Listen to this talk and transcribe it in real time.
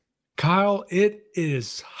Kyle, it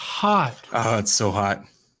is hot. Oh, it's so hot.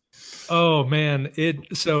 Oh man,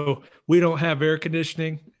 so we don't have air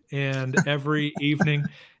conditioning, and every evening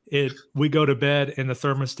we go to bed and the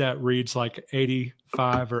thermostat reads like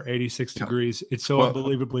 85 or 86 Yeah. degrees. It's so Well,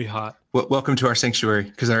 unbelievably hot. welcome to our sanctuary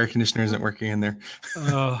because our air conditioner isn't working in there.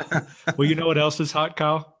 Uh, well, you know what else is hot,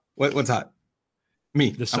 Kyle? What's hot? Me.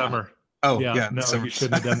 The summer. Oh, Yeah, yeah. no, Summer. you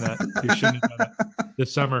shouldn't have done that. You shouldn't have done that. The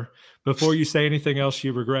summer. Before you say anything else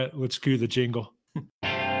you regret, let's cue the jingle.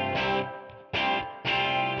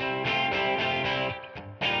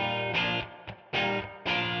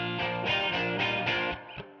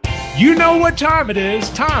 You know what time it is.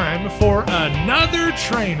 Time for another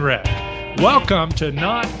train wreck. Welcome to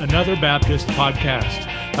Not Another Baptist Podcast,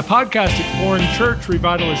 a podcast exploring church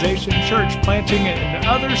revitalization, church planting, and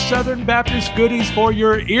other Southern Baptist goodies for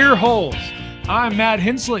your ear holes. I'm Matt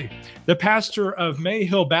Hensley, the pastor of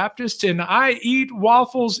Mayhill Baptist, and I eat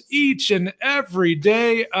waffles each and every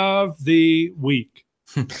day of the week.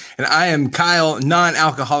 And I am Kyle,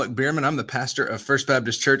 non-alcoholic beerman. I'm the pastor of First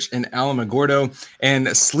Baptist Church in Alamogordo, and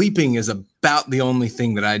sleeping is about the only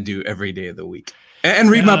thing that I do every day of the week.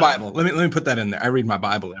 And read my Bible. Let me put that in there. I read my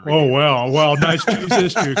Bible every day. Oh, well, nice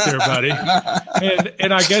Jesus juke there, buddy.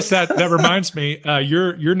 And I guess that reminds me,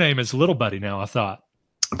 your name is Little Buddy now, I thought.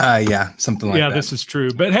 Yeah, something like that. Yeah, this is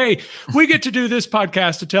true. But hey, we get to do this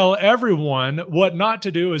podcast to tell everyone what not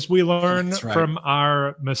to do as we learn from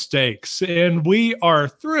our mistakes. And we are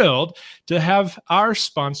thrilled to have our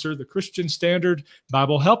sponsor, the Christian Standard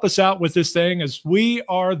Bible, help us out with this thing, as we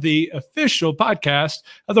are the official podcast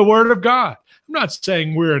of the Word of God. I'm not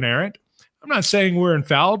saying we're inerrant. I'm not saying we're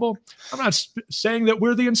infallible. I'm not saying that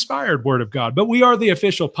we're the inspired Word of God, but we are the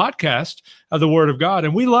official podcast of the Word of God.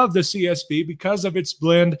 And we love the CSB because of its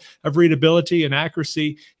blend of readability and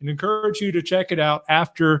accuracy, and encourage you to check it out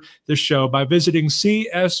after the show by visiting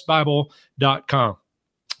csbible.com.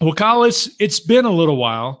 Well, Kyle, it's been a little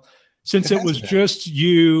while since it was just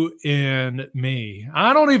you and me.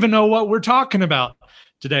 I don't even know what we're talking about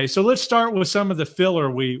today. So let's start with some of the filler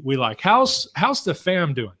we like. How's the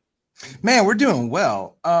fam doing? Man, we're doing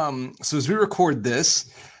well. So as we record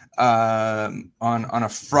this on a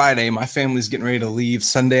Friday, my family's getting ready to leave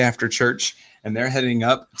Sunday after church, and they're heading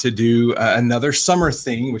up to do another summer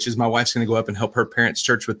thing, which is my wife's going to go up and help her parents'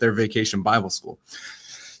 church with their vacation Bible school.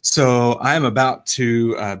 So I am about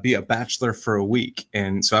to be a bachelor for a week,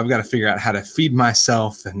 and so I've got to figure out how to feed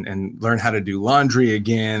myself and learn how to do laundry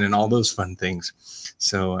again and all those fun things.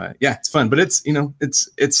 So yeah, it's fun, but it's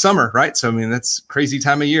summer, right? So I mean, that's a crazy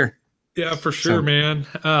time of year. Yeah, for sure, man.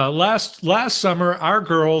 Last summer, our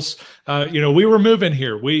girls, we were moving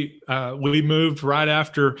here. We moved right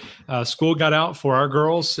after school got out for our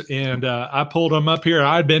girls, and I pulled them up here.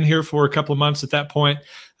 I'd been here for a couple of months at that point,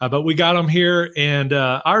 but we got them here, and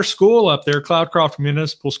our school up there, Cloudcroft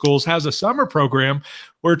Municipal Schools, has a summer program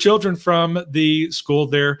where children from the school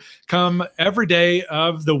there come every day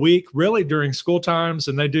of the week, really during school times,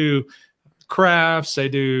 and they do crafts, they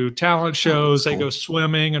do talent shows, they go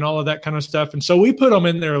swimming and all of that kind of stuff. And so we put them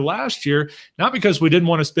in there last year, not because we didn't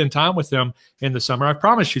want to spend time with them in the summer, I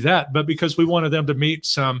promise you that, but because we wanted them to meet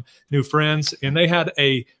some new friends, and they had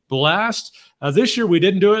a blast. This year we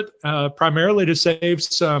didn't do it primarily to save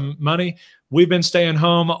some money. We've been staying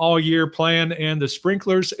home all year playing, and the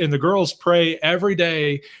sprinklers and the girls pray every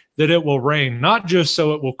day that it will rain, not just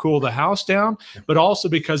so it will cool the house down, but also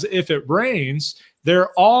because if it rains,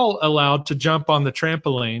 they're all allowed to jump on the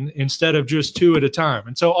trampoline instead of just two at a time.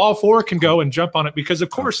 And so all four can go and jump on it because,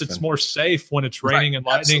 of course, it's more safe when it's raining and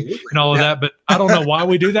lightning and all of that. But I don't know why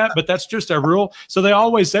we do that, but that's just our rule. So they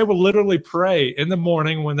will literally pray in the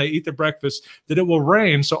morning when they eat their breakfast that it will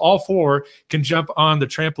rain so all four can jump on the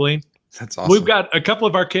trampoline. That's awesome. We've got a couple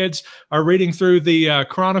of our kids are reading through the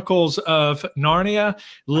Chronicles of Narnia,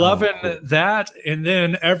 loving that. And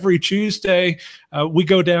then every Tuesday, we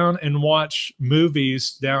go down and watch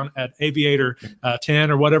movies down at Aviator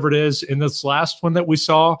 10 or whatever it is. In this last one that we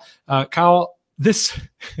saw, Kyle, this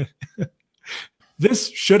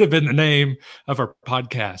should have been the name of our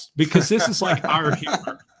podcast, because this is like our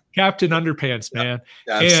humor. Captain Underpants, man.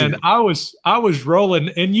 And I was rolling,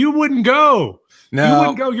 and you wouldn't go. No, you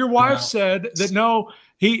wouldn't go. Your wife said that no,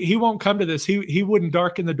 he won't come to this. He wouldn't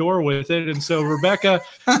darken the door with it. And so Rebecca,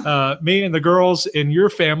 me and the girls in your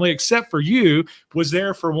family, except for you, was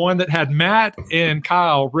there for one that had Matt and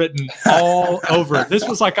Kyle written all over it. This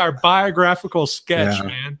was like our biographical sketch,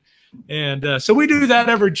 man. And so we do that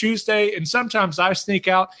every Tuesday. And sometimes I sneak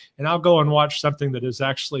out and I'll go and watch something that is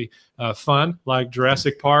actually fun, like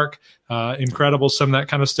Jurassic Park, Incredible, some of that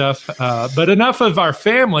kind of stuff. But enough of our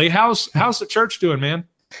family. How's the church doing, man?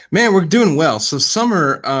 Man, we're doing well. So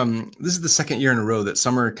summer, this is the second year in a row that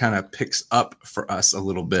summer kind of picks up for us a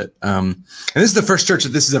little bit. And this is the first church that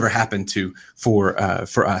this has ever happened to for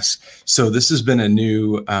us. So this has been a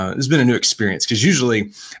new experience, because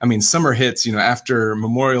usually, I mean, summer hits, after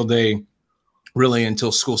Memorial Day, really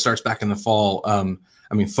until school starts back in the fall.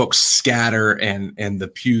 I mean, folks scatter and the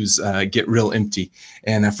pews get real empty.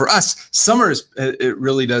 And for us, summer it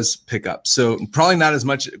really does pick up. So probably not as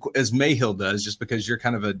much as Mayhill does, just because you're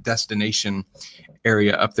kind of a destination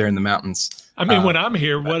area up there in the mountains. I mean, when I'm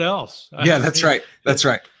here, what else? Yeah, that's right. That's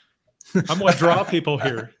right. I'm going to draw people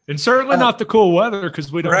here, and certainly not the cool weather,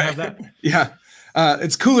 because we don't have that. Yeah,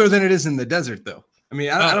 it's cooler than it is in the desert, though. I mean,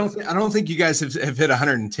 I don't think you guys have hit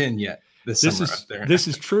 110 yet. This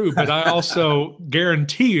is true, but I also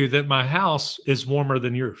guarantee you that my house is warmer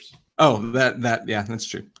than yours. Oh, yeah, that's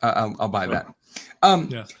true. I'll buy that.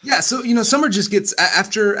 Yeah. So summer just gets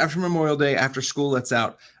after Memorial Day, after school lets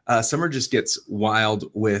out. Summer just gets wild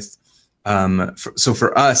with. So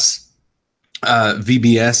for us,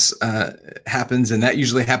 VBS happens, and that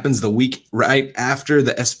usually happens the week right after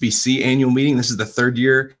the SBC annual meeting. This is the third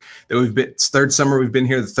year that third summer we've been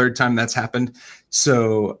here, the third time that's happened.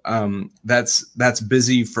 So that's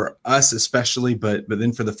busy for us especially, but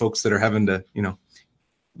then for the folks that are having to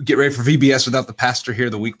get ready for VBS without the pastor here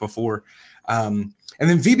the week before. And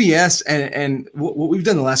then VBS and what we've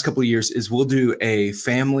done the last couple of years is we'll do a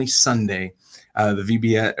family Sunday, the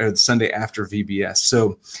VBS or the Sunday after VBS.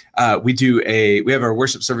 So we have our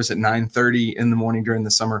worship service at 9:30 in the morning during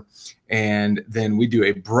the summer, and then we do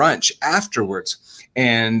a brunch afterwards.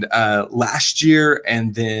 And last year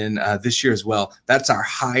and then this year as well, that's our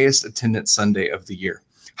highest attendance Sunday of the year,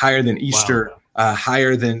 higher than Easter, wow.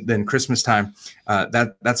 Higher than Christmas time.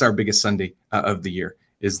 That's our biggest Sunday of the year.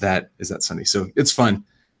 Is that Sunday? So it's fun.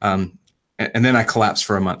 And then I collapse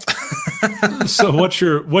for a month. So what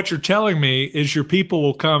you're telling me is your people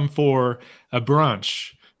will come for a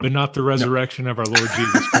brunch, but not the resurrection of our Lord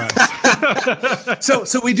Jesus Christ.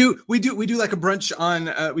 So we do like a brunch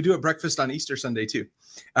on we do a breakfast on Easter Sunday too.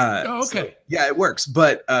 Okay. So, yeah, it works.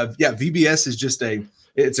 But VBS is just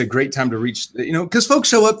it's a great time to reach, because folks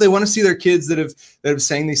show up, they want to see their kids that have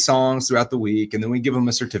sang these songs throughout the week, and then we give them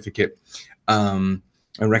a certificate and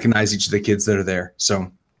recognize each of the kids that are there.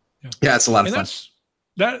 So yeah, it's a lot of fun.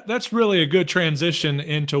 That's really a good transition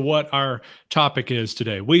into what our topic is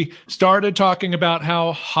today. We started talking about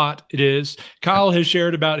how hot it is. Kyle has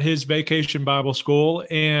shared about his vacation Bible school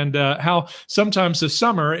and how sometimes the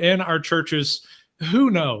summer in our churches,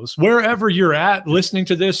 who knows, wherever you're at listening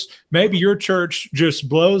to this, maybe your church just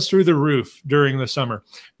blows through the roof during the summer.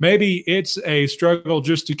 Maybe it's a struggle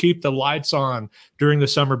just to keep the lights on during the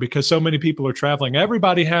summer because so many people are traveling.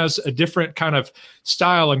 Everybody has a different kind of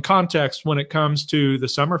style and context when it comes to the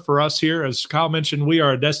summer. For us here, as Kyle mentioned, we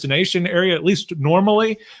are a destination area, at least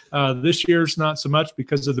normally. This year's not so much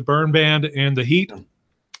because of the burn ban and the heat.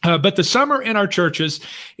 But the summer in our churches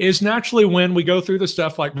is naturally when we go through the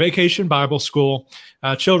stuff like Vacation Bible School,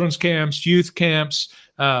 children's camps, youth camps,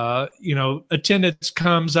 attendance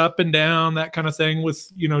comes up and down, that kind of thing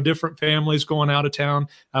with, different families going out of town.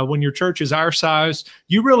 When your church is our size,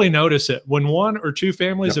 you really notice it. When one or two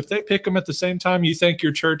families, if they pick them at the same time, you think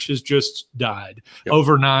your church has just died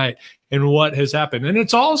overnight. And what has happened. And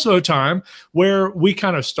it's also a time where we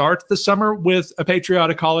kind of start the summer with a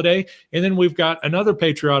patriotic holiday, and then we've got another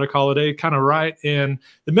patriotic holiday kind of right in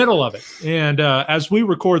the middle of it. And as we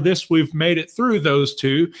record this, we've made it through those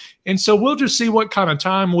two. And so we'll just see what kind of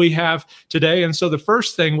time we have today. And so the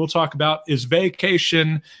first thing we'll talk about is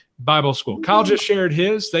Vacation Bible School. Kyle just shared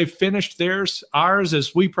his. They finished theirs. Ours,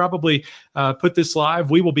 as we probably put this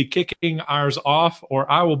live, we will be kicking ours off,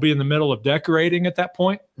 or I will be in the middle of decorating at that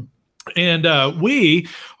point. And we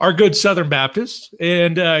are good Southern Baptists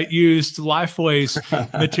and used Lifeway's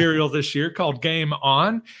material this year called Game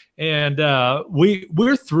On. And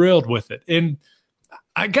we're thrilled with it. And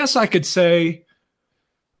I guess I could say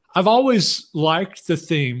I've always liked the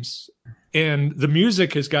themes, and the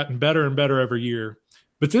music has gotten better and better every year.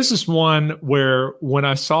 But this is one where when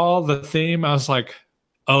I saw the theme, I was like,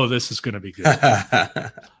 oh, this is going to be good.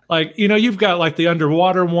 Like, you've got like the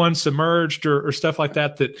underwater one, Submerged or stuff like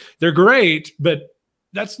that they're great, but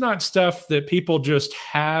that's not stuff that people just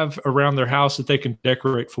have around their house that they can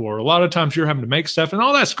decorate for. A lot of times you're having to make stuff, and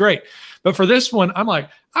all that's great. But for this one, I'm like,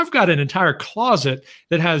 I've got an entire closet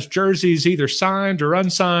that has jerseys either signed or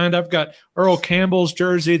unsigned. I've got Earl Campbell's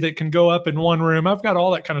jersey that can go up in one room. I've got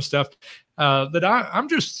all that kind of stuff that I'm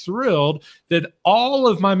just thrilled that all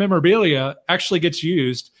of my memorabilia actually gets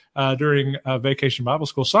used during Vacation Bible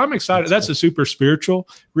School. So I'm excited. That's a super spiritual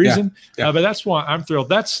reason, but that's why I'm thrilled.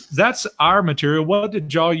 That's our material. What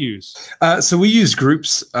did y'all use? So we used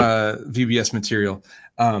Groups VBS material.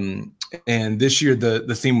 And this year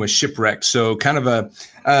the theme was shipwrecked. So kind of a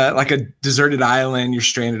like a deserted island. You're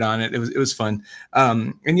stranded on it. It was fun.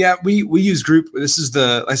 And yeah, we use Group. This is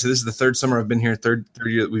like I said, this is the third summer I've been here. Third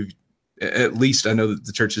year that we've, at least I know that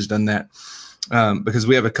the church has done that. Because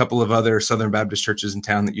we have a couple of other Southern Baptist churches in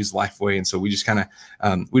town that use Lifeway, and so we just kind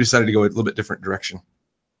of we decided to go a little bit different direction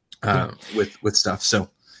with stuff. So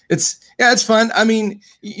it's fun. I mean,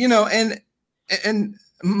 and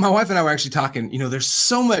my wife and I were actually talking. There's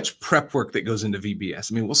so much prep work that goes into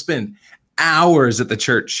VBS. I mean, we'll spend hours at the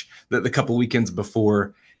church the couple weekends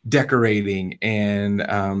before decorating, and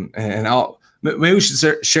maybe we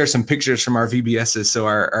should share some pictures from our VBSs so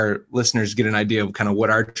our listeners get an idea of kind of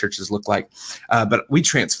what our churches look like. But we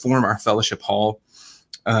transform our fellowship hall,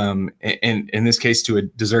 and in this case, to a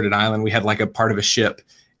deserted island. We had like a part of a ship,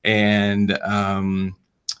 and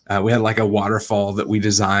we had like a waterfall that we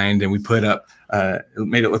designed, and we put up,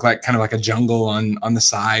 made it look like kind of like a jungle on the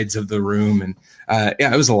sides of the room. And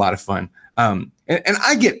it was a lot of fun. And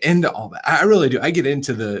I get into all that. I really do. I get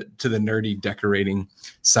into the nerdy decorating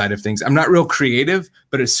side of things. I'm not real creative,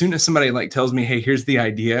 but as soon as somebody like tells me, hey, here's the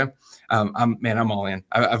idea, I'm all in.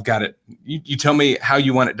 I've got it. You tell me how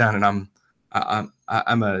you want it done, and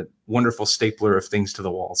I'm a wonderful stapler of things to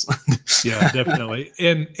the walls. Yeah, definitely.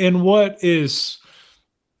 And what is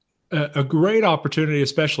a great opportunity,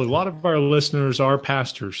 especially a lot of our listeners are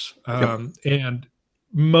pastors, and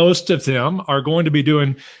most of them are going to be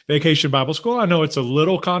doing Vacation Bible School. I know it's a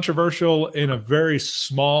little controversial in a very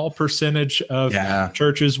small percentage of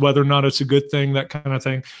churches, whether or not it's a good thing, that kind of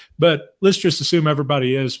thing. But let's just assume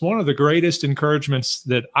everybody is. One of the greatest encouragements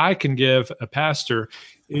that I can give a pastor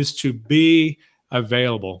is to be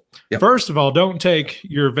available. First of all, don't take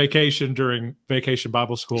your vacation during Vacation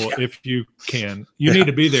Bible School if you can. You need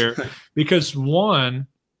to be there because, one,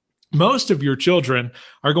 most of your children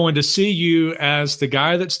are going to see you as the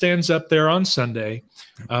guy that stands up there on Sunday,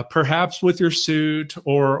 perhaps with your suit,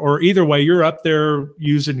 or either way, you're up there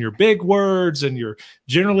using your big words and you're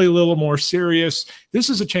generally a little more serious. This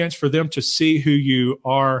is a chance for them to see who you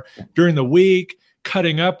are during the week,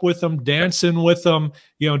 cutting up with them, dancing with them,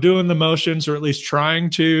 doing the motions, or at least trying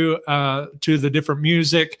to the different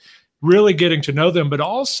music, really getting to know them. But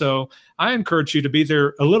also, I encourage you to be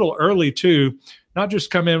there a little early too. Not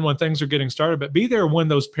just come in when things are getting started, but be there when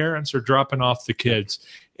those parents are dropping off the kids,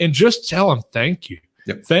 and just tell them thank you.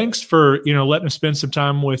 Thanks for letting us spend some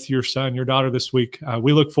time with your son, your daughter this week.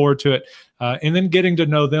 We look forward to it, and then getting to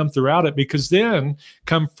know them throughout it. Because then,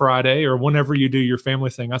 come Friday or whenever you do your family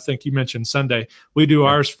thing, I think you mentioned Sunday. We do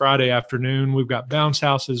ours Friday afternoon. We've got bounce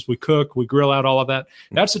houses. We cook. We grill out all of that.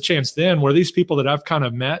 That's a chance then where these people that I've kind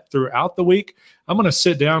of met throughout the week, I'm going to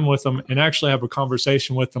sit down with them and actually have a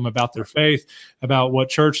conversation with them about their faith, about what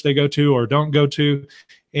church they go to or don't go to.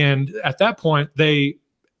 And at that point, they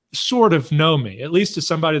sort of know me, at least as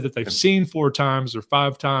somebody that they've seen 4 times or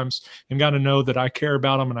 5 times, and got to know that I care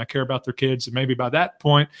about them and I care about their kids. And maybe by that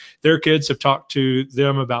point, their kids have talked to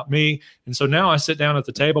them about me. And so now I sit down at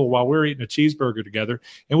the table while we're eating a cheeseburger together,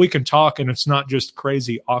 and we can talk, and it's not just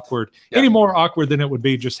crazy awkward, any more awkward than it would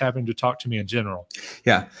be just having to talk to me in general.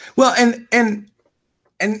 Yeah. Well, and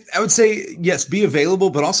I would say, yes, be available,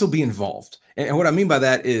 but also be involved. And what I mean by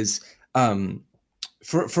that is,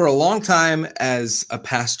 for a long time as a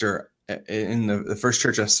pastor in the first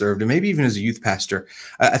church I served, and maybe even as a youth pastor,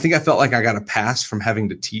 I think I felt like I got a pass from having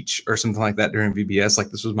to teach or something like that during VBS. Like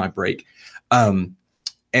this was my break. And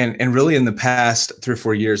really in the past 3 or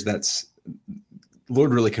 4 years,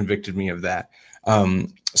 Lord really convicted me of that.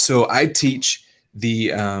 So I teach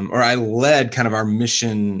I led kind of our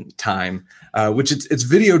mission time, which it's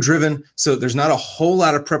video driven. So there's not a whole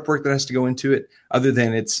lot of prep work that has to go into it, other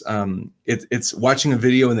than it's watching a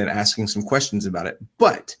video and then asking some questions about it.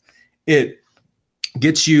 But it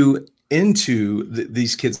gets you into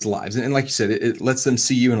these kids' lives. And like you said, it lets them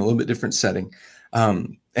see you in a little bit different setting.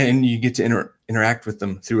 And you get to interact with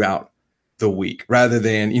them throughout the week, rather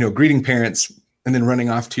than, greeting parents and then running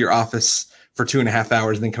off to your office for 2.5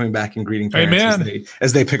 hours and then coming back and greeting parents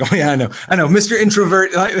as they pick up. Yeah, I know. Mr.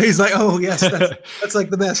 Introvert. He's like, oh yes, that's like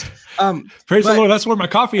the best. Praise the Lord. That's where my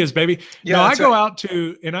coffee is, baby. Yeah, I go out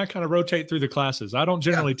and I kind of rotate through the classes. I don't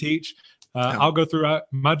generally teach. I'll go through.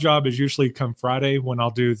 My job is usually come Friday when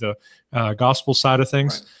I'll do the gospel side of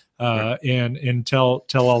things. And tell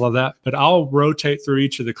all of that, but I'll rotate through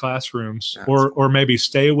each of the classrooms, or maybe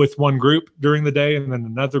stay with one group during the day and then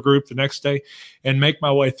another group the next day, and make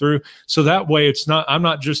my way through. So that way I'm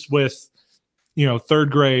not just with,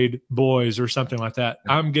 third grade boys or something like that.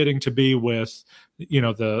 I'm getting to be with,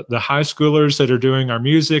 the high schoolers that are doing our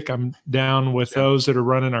music. I'm down with those that are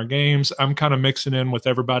running our games. I'm kind of mixing in with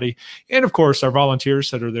everybody. And of course, our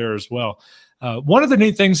volunteers that are there as well. One of the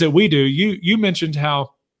neat things that we do, you mentioned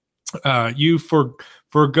how you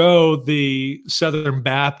forgo the Southern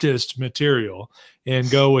Baptist material and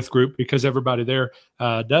go with group because everybody there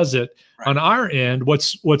does it. Right. On our end,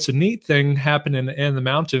 what's a neat thing happening in the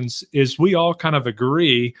mountains is we all kind of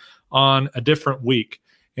agree on a different week,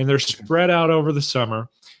 and they're spread out over the summer.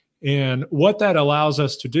 And what that allows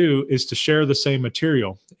us to do is to share the same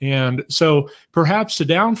material. And so perhaps the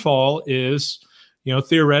downfall is,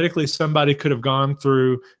 theoretically somebody could have gone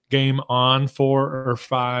through game on 4 or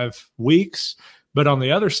 5 weeks, but on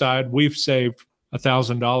the other side, we've saved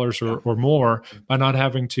 $1,000 or more by not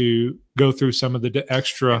having to go through some of the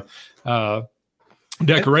extra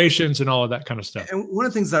decorations and all of that kind of stuff. And one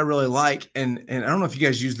of the things that I really like, and I don't know if you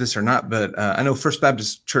guys use this or not, but I know First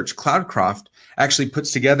Baptist Church Cloudcroft actually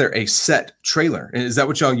puts together a set trailer. Is that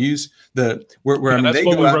what y'all use? That's what we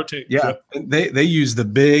rotate. Yeah, they use the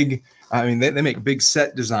big. They make big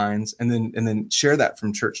set designs and then share that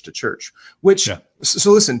from church to church.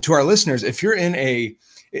 So listen to our listeners. If you're in a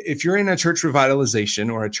church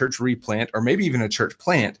revitalization or a church replant or maybe even a church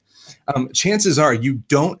plant, chances are you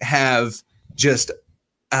don't have just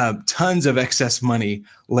tons of excess money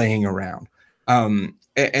laying around.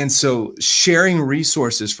 And so sharing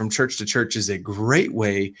resources from church to church is a great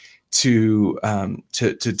way to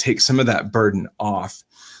take some of that burden off.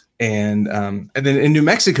 And then in New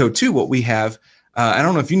Mexico too, what we have, I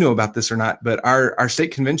don't know if you know about this or not, but our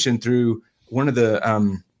state convention through one of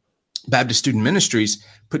the Baptist Student Ministries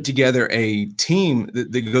put together a team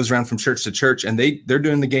that goes around from church to church, and they're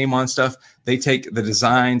doing the game on stuff. They take the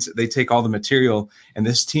designs, they take all the material, and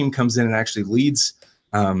this team comes in and actually leads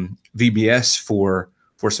VBS for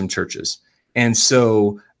some churches. And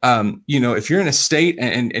so, if you're in a state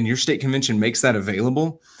and your state convention makes that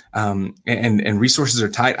available, and resources are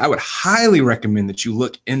tight, I would highly recommend that you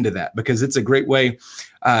look into that, because it's a great way.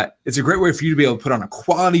 It's a great way for you to be able to put on a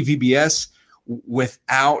quality VBS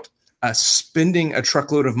without spending a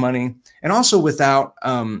truckload of money, and also without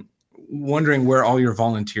wondering where all your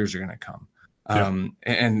volunteers are going to come. And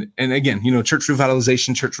again, church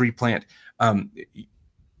revitalization, church replant,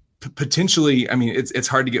 potentially, it's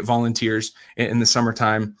hard to get volunteers in the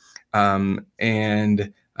summertime. So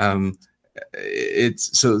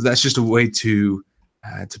that's just a way to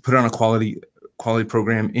put on a quality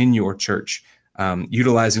program in your church,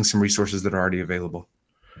 utilizing some resources that are already available.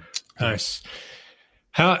 Nice.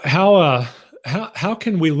 How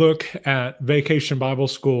can we look at Vacation Bible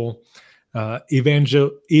School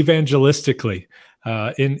evangelistically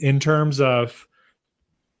in terms of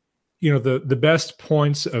the best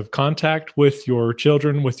points of contact with your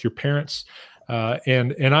children, with your parents?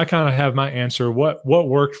 And I kind of have my answer. What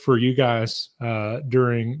worked for you guys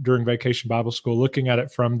during Vacation Bible School, looking at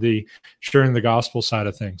it from the sharing the gospel side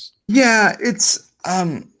of things? Yeah, it's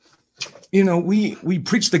we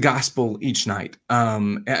preach the gospel each night.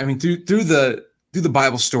 Through the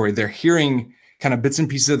Bible story, they're hearing kind of bits and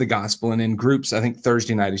pieces of the gospel, and in groups, I think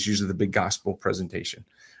Thursday night is usually the big gospel presentation.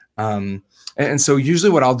 And so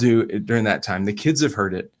usually what I'll do during that time, the kids have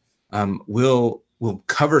heard it. We'll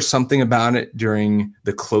cover something about it during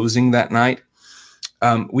the closing that night.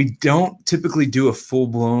 We don't typically do a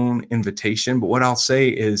full-blown invitation, but what I'll say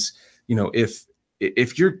is, if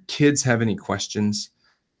your kids have any questions,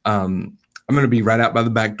 I'm going to be right out by the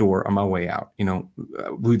back door on my way out.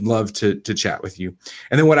 We'd love to chat with you.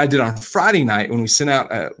 And then what I did on Friday night, when we sent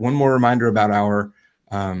out one more reminder about our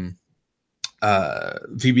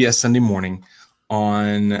VBS Sunday morning,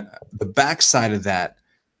 on the back side of that,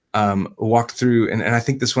 walked through, and I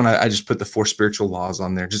think this one, I just put the 4 spiritual laws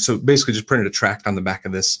on there. So basically just printed a tract on the back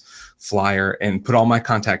of this flyer and put all my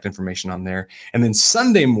contact information on there. And then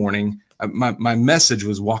Sunday morning, my message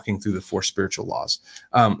was walking through the 4 spiritual laws.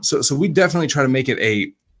 So we definitely try to make it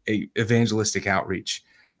a evangelistic outreach.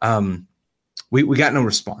 We got no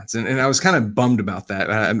response, and I was kind of bummed about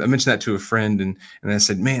that. I mentioned that to a friend, and I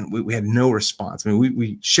said, man, we had no response.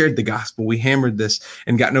 We shared the gospel, we hammered this,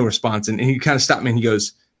 and got no response. And he kind of stopped me and he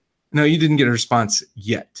goes, no, you didn't get a response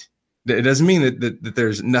yet. It doesn't mean that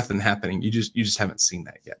there's nothing happening. You just haven't seen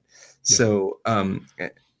that yet. Yeah. So,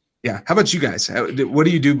 yeah. How about you guys? What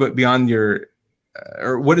do you do but beyond your,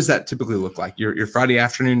 or what does that typically look like? Your Friday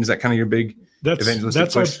afternoon, is that kind of your big evangelistic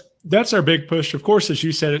push? That's our big push. Of course, as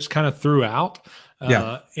you said, it's kind of throughout.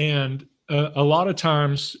 Yeah. And a lot of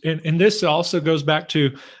times, and this also goes back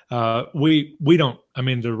to we don't. I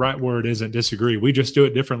mean, the right word isn't disagree. We just do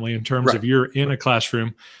it differently in terms of you're in a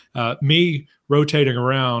classroom. Me rotating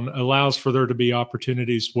around allows for there to be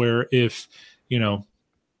opportunities where if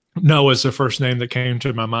Noah's the first name that came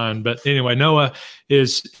to my mind. But anyway, Noah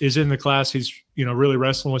is in the class. He's, really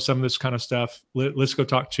wrestling with some of this kind of stuff. Let's go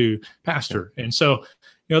talk to Pastor. And so,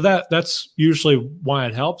 that's usually why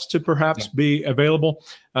it helps to perhaps be available.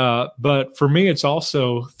 But for me, it's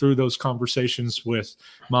also through those conversations with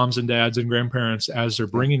moms and dads and grandparents as they're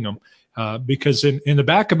bringing them. Because in the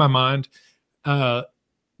back of my mind,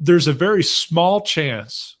 there's a very small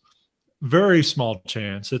chance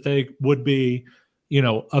that they would be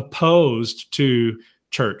opposed to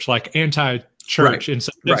church, like anti-church. And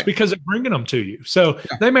so that's because they're bringing them to you. So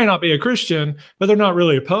they may not be a Christian, but they're not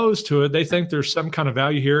really opposed to it. They think there's some kind of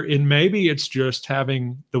value here, and maybe it's just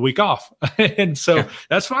having the week off. And so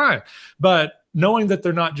that's fine. But knowing that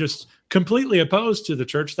they're not just completely opposed to the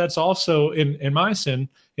church, that's also in my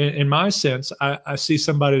sense, I see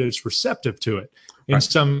somebody that's receptive to it in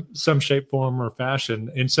some shape, form, or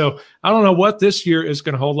fashion. And so I don't know what this year is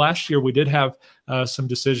going to hold. Last year we did have some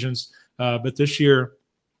decisions, but this year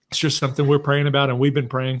it's just something we're praying about, and we've been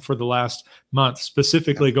praying for the last month,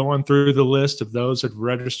 specifically going through the list of those that have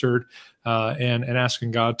registered and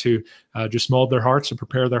asking God to just mold their hearts and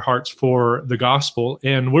prepare their hearts for the gospel.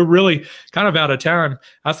 And we're really kind of out of time.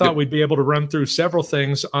 I thought we'd be able to run through several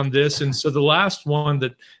things on this. And so the last one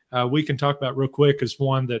that we can talk about real quick is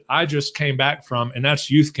one that I just came back from, and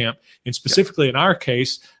that's youth camp. And specifically in our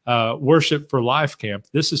case, Worship for Life camp.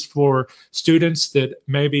 This is for students that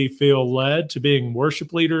maybe feel led to being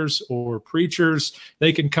worship leaders or preachers.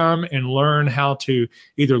 They can come and learn how to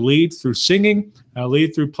either lead through singing,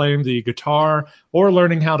 lead through playing the guitar, or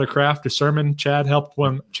learning how to craft a sermon. Chad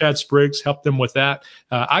Spriggs helped them with that.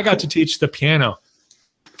 I got to teach the piano.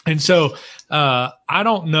 And so I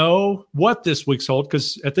don't know what this week's hold,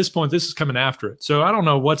 because at this point, this is coming after it. So I don't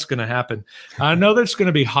know what's going to happen. I know that it's going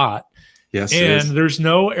to be hot. Yes, and there's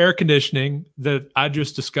no air conditioning that I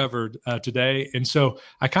just discovered today. And so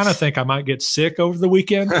I kind of think I might get sick over the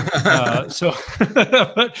weekend. But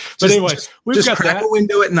anyway, we've got crack a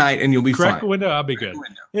window at night and you'll be fine. Crack a window, I'll be good.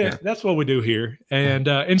 Yeah, that's what we do here.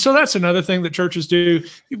 And so that's another thing that churches do.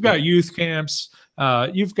 You've got youth camps.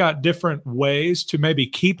 You've got different ways to maybe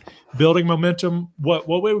keep building momentum. What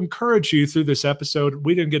we would encourage you through this episode,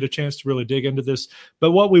 we didn't get a chance to really dig into this,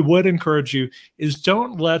 but what we would encourage you is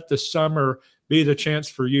don't let the summer be the chance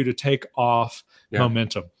for you to take off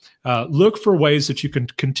momentum. Look for ways that you can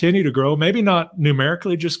continue to grow, maybe not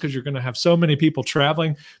numerically just because you're going to have so many people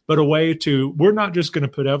traveling, but a way to, we're not just going to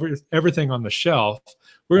put everything on the shelf.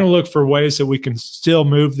 We're going to look for ways that we can still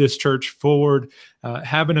move this church forward,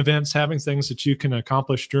 having events, having things that you can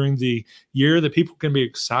accomplish during the year that people can be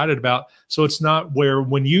excited about. So it's not where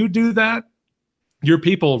when you do that, your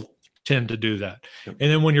people tend to do that. And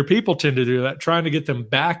then when your people tend to do that, trying to get them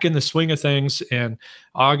back in the swing of things in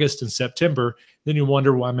August and September, then you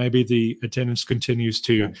wonder why maybe the attendance continues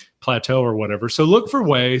to plateau or whatever. So look for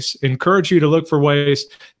ways, encourage you to look for ways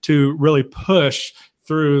to really push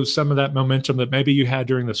through some of that momentum that maybe you had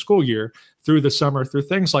during the school year, through the summer, through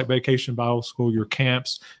things like Vacation Bible School, your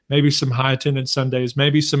camps, maybe some high attendance Sundays,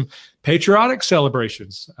 maybe some patriotic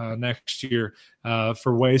celebrations next year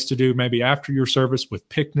for ways to do maybe after your service with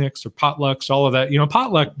picnics or potlucks, all of that.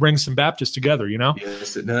 Potluck brings some Baptists together,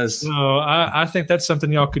 Yes, it does. So I think that's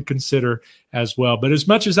something y'all could consider as well. But as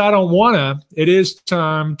much as I don't want to, it is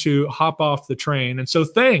time to hop off the train. And so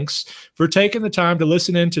thanks for taking the time to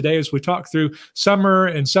listen in today as we talk through summer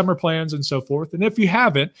and summer plans and so forth. And if you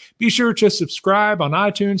haven't, be sure to subscribe on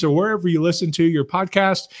iTunes or wherever you listen to your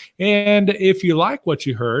podcast. And if you like what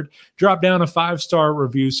you heard, drop down a 5-star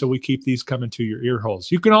review so we keep these coming to your ear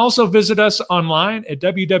holes. You can also visit us online at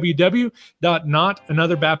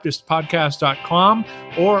www.notanother.baptistpodcast.com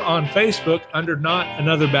or on Facebook under Not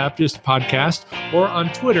Another Baptist Podcast or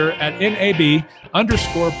on Twitter at NAB_podcast.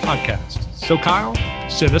 So Kyle,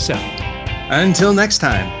 send us out. Until next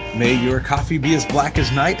time, may your coffee be as black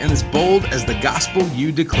as night and as bold as the gospel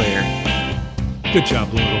you declare. Good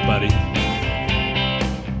job, little buddy.